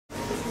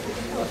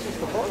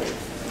The boy?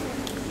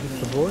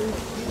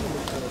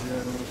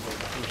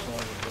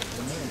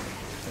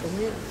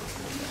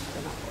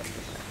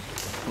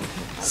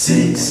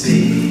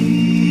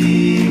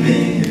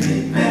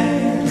 60-minute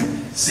man,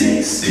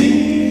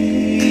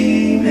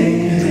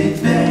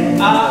 60-minute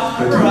man.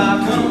 I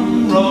rock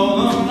 'em,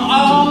 roll 'em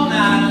all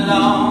night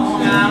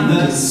long. I'm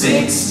the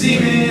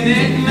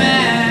 60-minute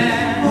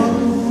man.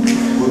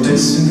 Well,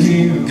 listen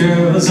here,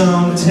 girls,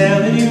 I'm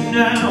telling you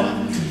now.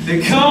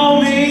 They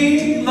call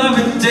me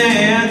Lovin'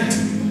 Dan,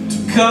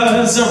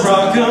 'cause I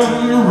rock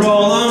 'em,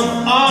 roll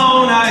 'em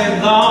all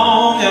night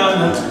long.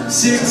 I'm a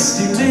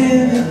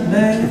 60-minute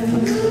man.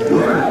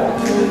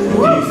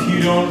 If you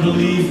don't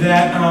believe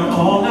that I'm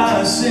all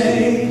I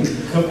say,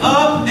 come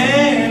up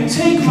and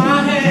take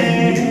my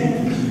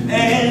hand.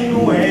 And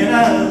when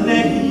I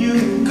let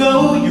you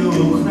go,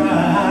 you'll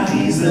cry.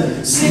 He's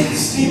the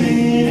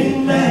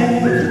 60-minute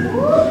man.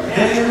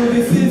 There'll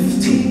be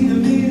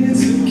 15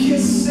 minutes of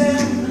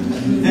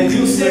kissing, and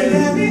you'll say,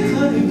 let me,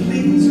 honey,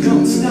 please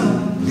don't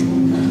stop.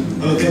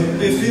 Oh, there'll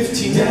be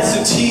 15 minutes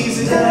of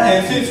teasing,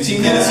 and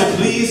 15 minutes of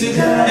pleasing,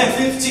 and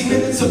 15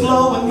 minutes of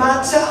blowing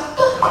my top.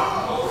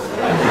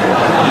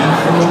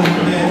 If old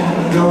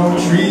men don't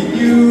treat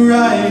you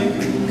right,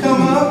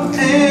 come up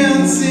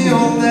and see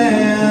old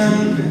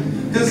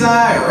Dan. 'Cause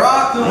I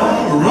rock 'em,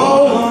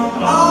 roll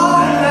 'em all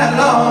night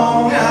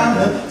long. I'm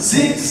a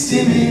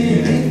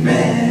 60-minute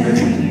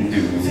man.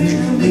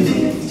 There'll be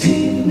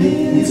 15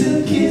 minutes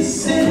of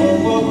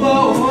kissing. Whoa,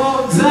 whoa,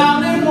 whoa,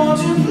 darling, won't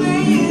you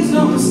please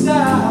don't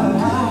stop.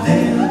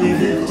 There'll be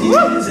 15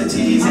 minutes of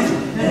teasing,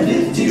 and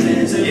 15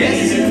 minutes of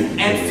teasing,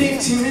 and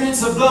 15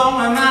 minutes of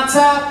blowing my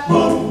top.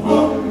 Whoa,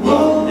 whoa,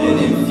 whoa. And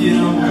if you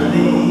don't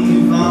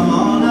believe I'm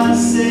all I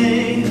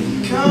say,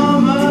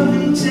 come up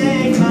and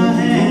take my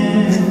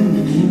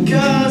hand.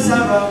 'Cause I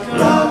rock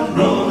 'em,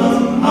 roll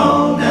 'em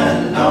all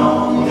night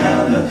long.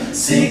 I'm the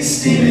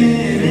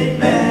 60-minute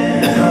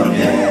man. Oh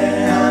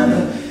yeah, I'm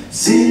the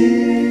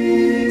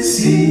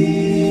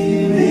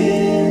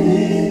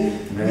 60-minute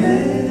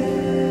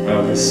man.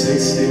 I'm the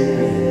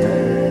 60-minute man.